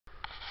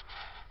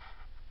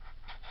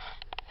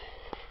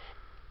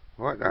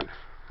Right then,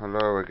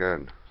 hello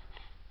again.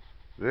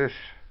 This,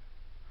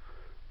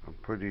 I'm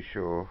pretty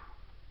sure,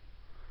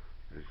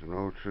 is an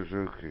old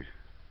Suzuki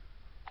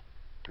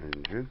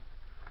engine,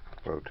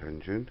 boat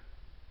engine,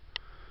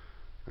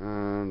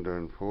 and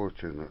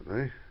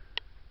unfortunately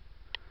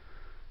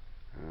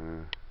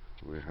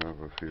we have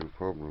a few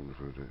problems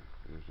with it.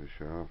 There's a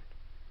shaft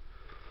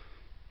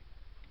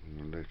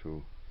and a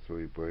little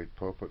 3-braid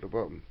pop at the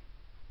bottom.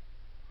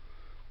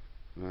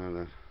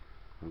 Now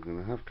I'm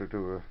going to have to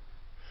do a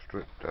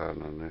strip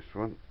down on this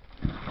one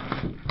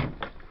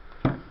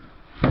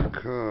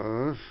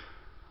because,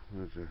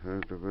 as you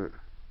heard of it,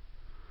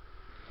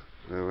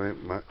 there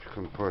ain't much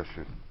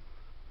compression.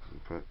 In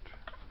fact,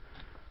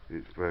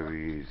 it's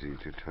very easy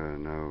to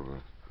turn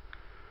over,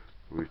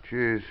 which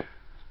is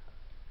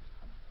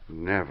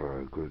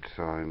never a good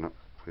sign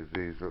with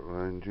these little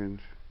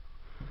engines.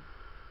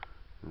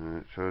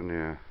 It's only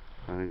I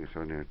think it's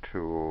only a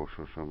 2-horse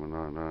or something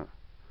like that.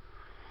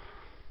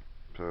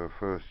 So our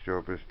first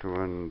job is to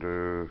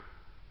undo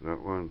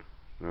that one,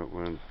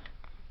 and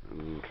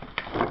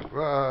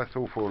it's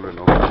all falling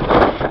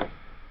off.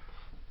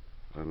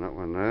 And that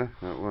one there,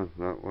 that one,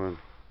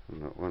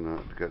 and that one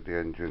to get the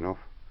engine off.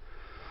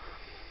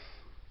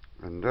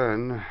 And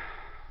then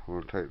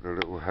we'll take the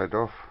little head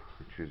off,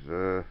 which is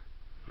there,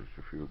 just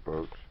a few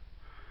bolts,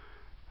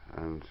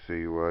 and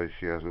see why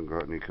she hasn't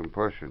got any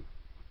compression.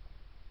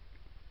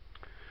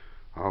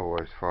 I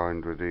always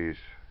find with these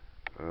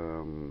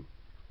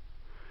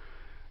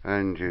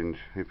engines,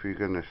 if you're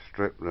going to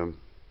strip them,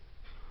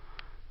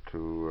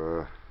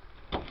 to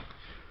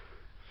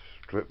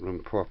strip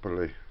them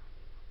properly.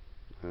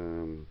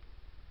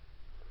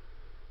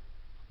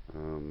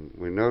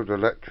 We know the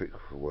electric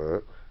will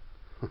work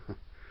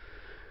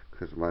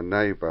because my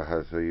neighbour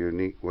has a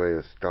unique way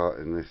of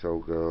starting this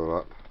old girl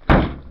up.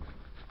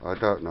 I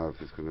don't know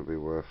if it's going to be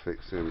worth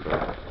fixing,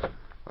 but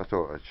I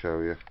thought I'd show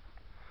you.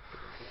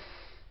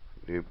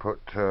 You put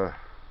a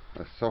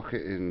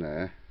socket in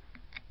there,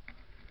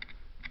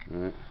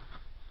 right,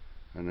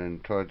 and then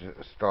try to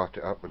start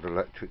it up with an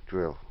electric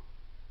drill.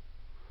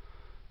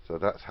 So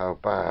that's how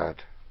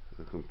bad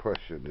the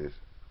compression is.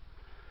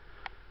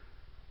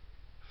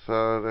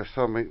 So there's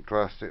something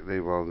drastically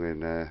wrong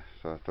in there,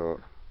 so I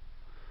thought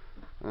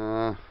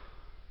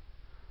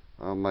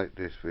I'll make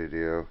this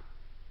video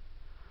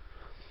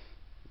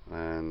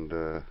and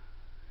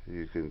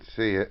you can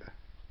see it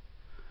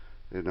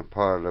in a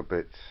pile of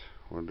bits.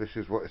 Well, this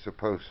is what it's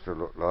supposed to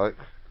look like.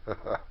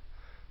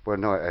 Well,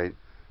 no, it ain't.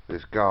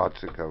 There's guards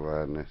that go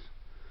around this.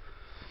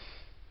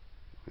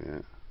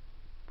 Yeah,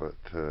 but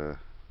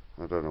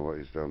I don't know what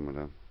he's done with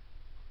them.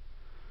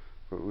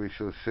 But we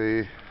shall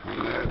see.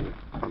 And then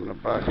on the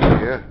back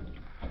here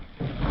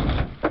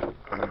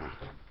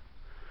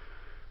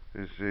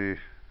is the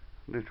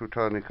little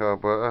tiny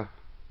carburetor.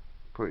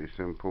 Pretty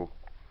simple.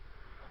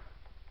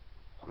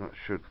 That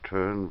should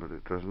turn, but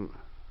it doesn't.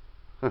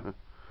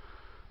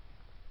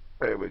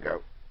 There we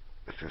go.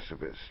 It's just a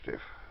bit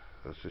stiff.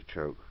 That's the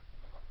choke.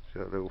 See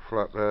that little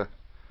flap there?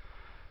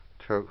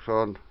 Choke's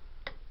on,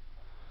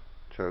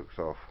 choke's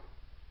off.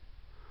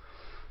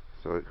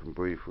 So it can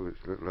breathe through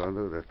its little hole.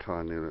 Look at that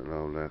tiny little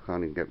hole there. I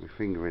can't even get my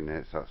finger in there,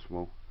 it's that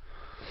small.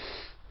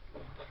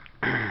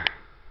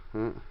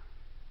 There's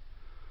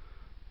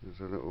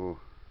a little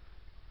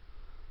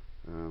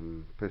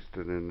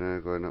piston in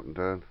there going up and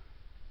down.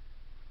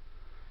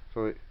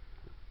 Sorry,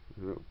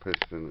 a little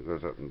piston that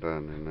goes up and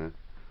down in there.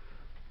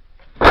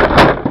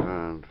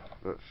 And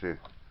that's it.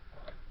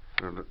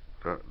 So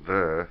that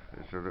there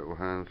is a little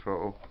hand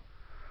throttle.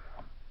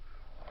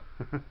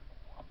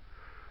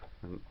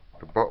 And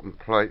the bottom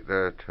plate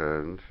there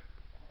turns.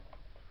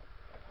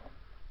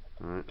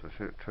 Right, that's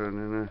it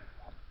turning there.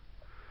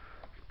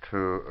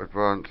 To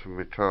advance and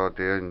retard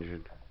the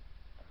engine.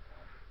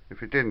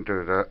 If it didn't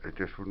do that, it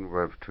just wouldn't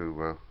rev too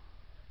well.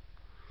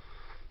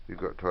 You've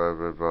got to have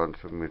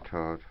advance and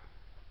retard,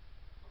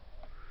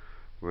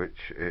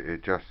 which it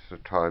adjusts the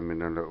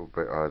timing a little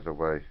bit either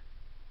way.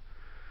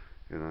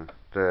 You know,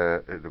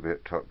 there it'll be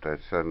at top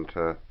dead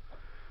centre,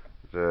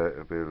 there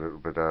it'll be a little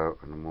bit out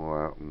and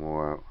more out and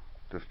more out,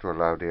 just to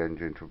allow the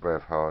engine to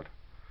rev hard.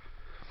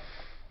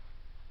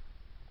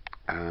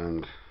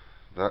 And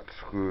that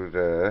screw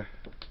there,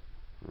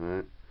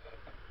 right,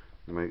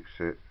 makes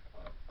it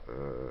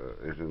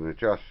is an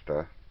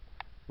adjuster.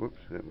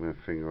 Whoops, hit my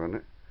finger on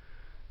it.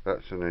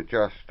 That's an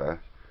adjuster,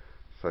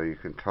 so you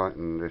can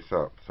tighten this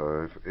up.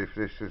 So if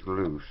this is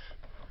loose,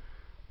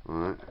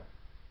 right,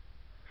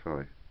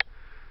 sorry,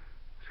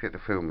 let's get the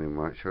filming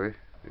right, shall we?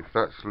 If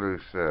that's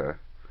loose there,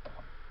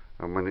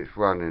 and when it's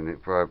running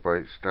it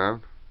vibrates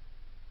down,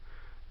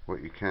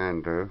 what you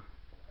can do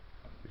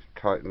is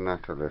tighten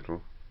that a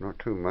little, not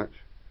too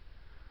much,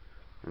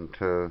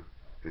 until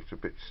it's a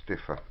bit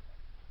stiffer.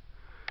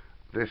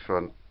 This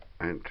one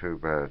ain't too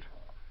bad,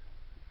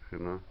 you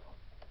know,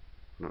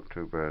 not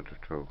too bad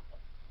at all.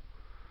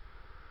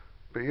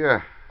 But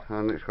yeah,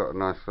 and it's got a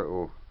nice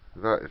little,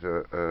 that is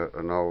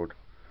an old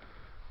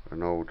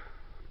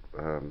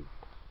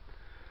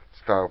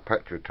style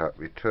petrol tap.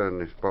 You turn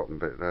this bottom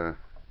bit there,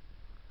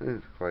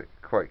 It's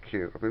quite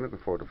cute. I've been looking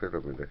forward to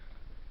fiddling with this.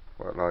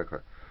 Quite like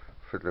it.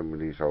 Fiddling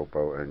with these old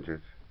boat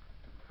engines.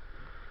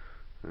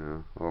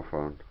 Yeah, all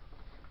fun.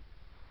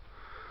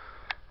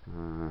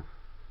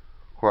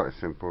 Quite a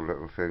simple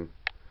little thing,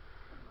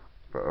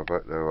 but I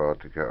bet they're hard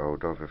to get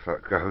hold of if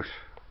that goes.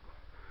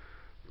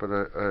 But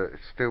it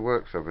still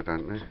works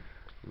evidently,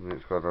 and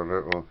it's got a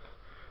little,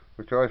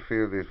 which I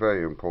feel is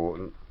very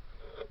important,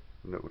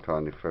 a little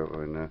tiny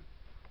filter in there.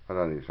 I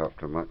don't think it's up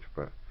to much,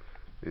 but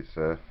it's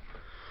there.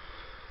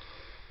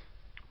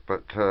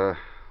 But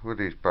with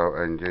these boat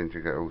engines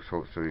you get all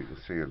sorts of, you can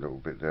see a little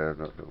bit there,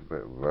 that little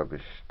bit of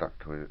rubbish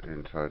stuck to it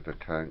inside the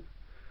tank.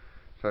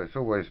 So it's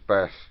always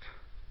best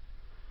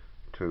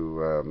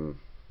to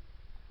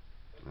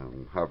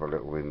have a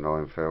little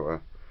inline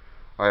filter.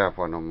 I have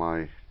one on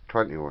my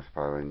 20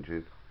 horsepower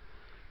engine,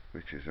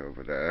 which is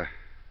over there,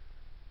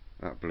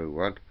 that blue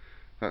one.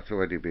 That's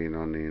already been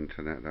on the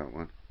internet, that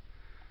one.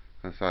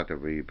 That's had a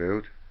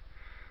rebuild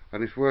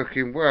and it's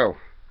working well,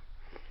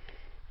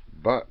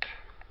 but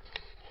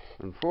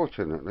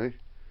unfortunately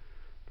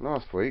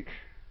last week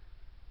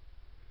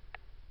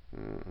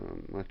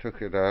I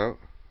took it out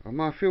and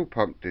my fuel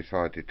pump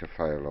decided to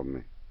fail on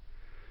me.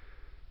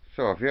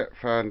 So I've yet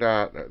found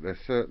out that there's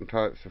certain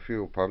types of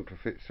fuel pump to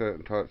fit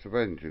certain types of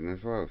engine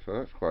as well, so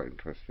that's quite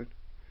interesting.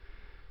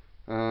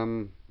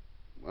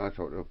 I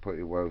thought they were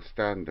pretty well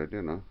standard,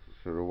 you know,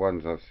 so the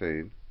ones I've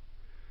seen.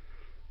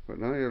 But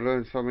no, you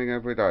learn something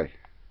every day.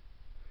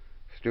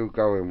 Still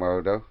going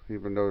well though,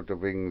 even though the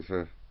rings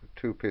are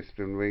 2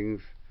 piston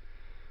rings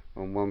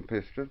on one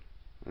piston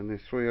and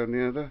there's 3 on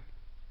the other.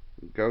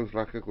 It goes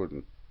like a good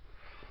one.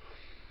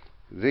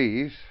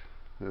 These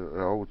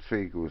are old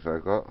Seagulls I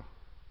got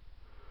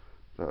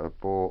that I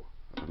bought,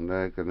 and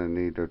they're going to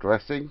need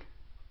addressing,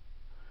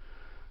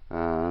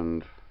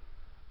 and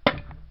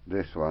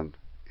this one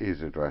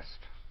is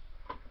addressed.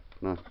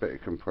 Nice bit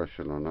of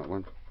compression on that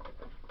one.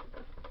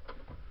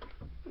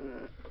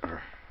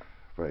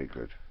 Very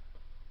good.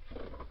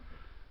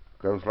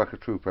 Goes like a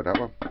trooper, that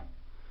one.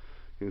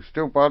 You can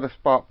still buy the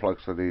spark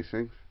plugs for these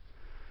things,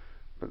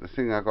 but the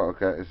thing I got to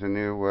get is a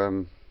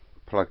new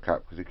plug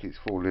cap, because it keeps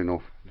falling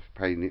off. It's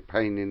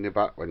pain in the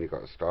back when you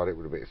got to start it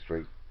with a bit of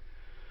string.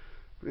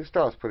 But it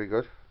starts pretty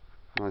good.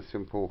 Nice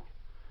simple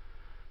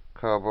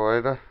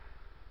carburetor.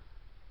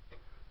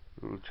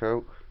 Little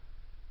choke.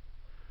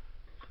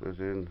 Goes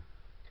in.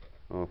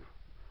 Oh,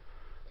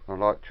 I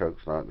like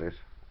chokes like this.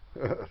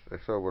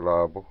 They're so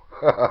reliable.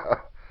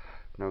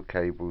 No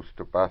cables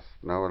to bust,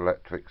 no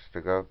electrics to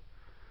go.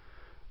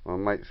 My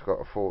mate's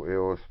got a 40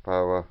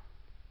 horsepower,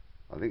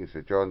 I think it's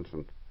a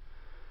Johnson,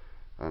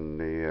 and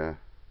the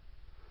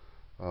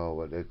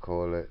what they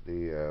call it,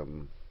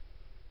 the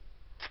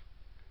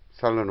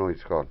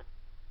solenoid's gone,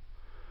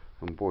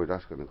 and boy,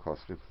 that's going to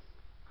cost him.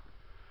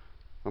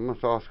 I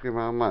must ask him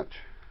how much,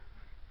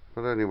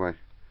 but anyway,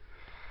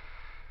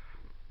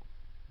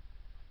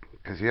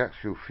 because the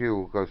actual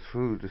fuel goes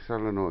through the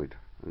solenoid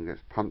and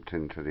gets pumped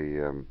into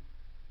the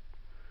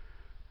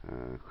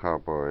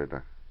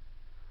carburetor,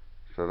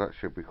 so that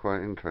should be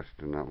quite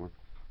interesting, that one.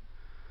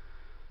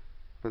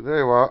 But there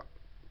you are.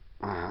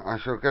 I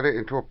shall get it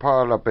into a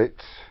pile of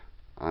bits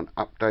and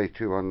update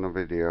you on the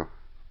video,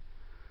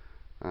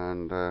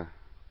 and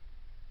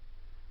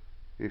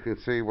you can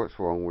see what's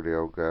wrong with the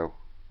old girl,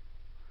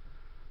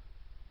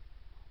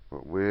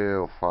 but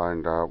we'll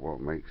find out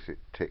what makes it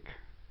tick.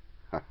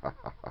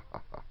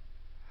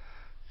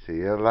 See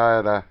you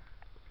later.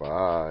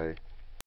 Bye.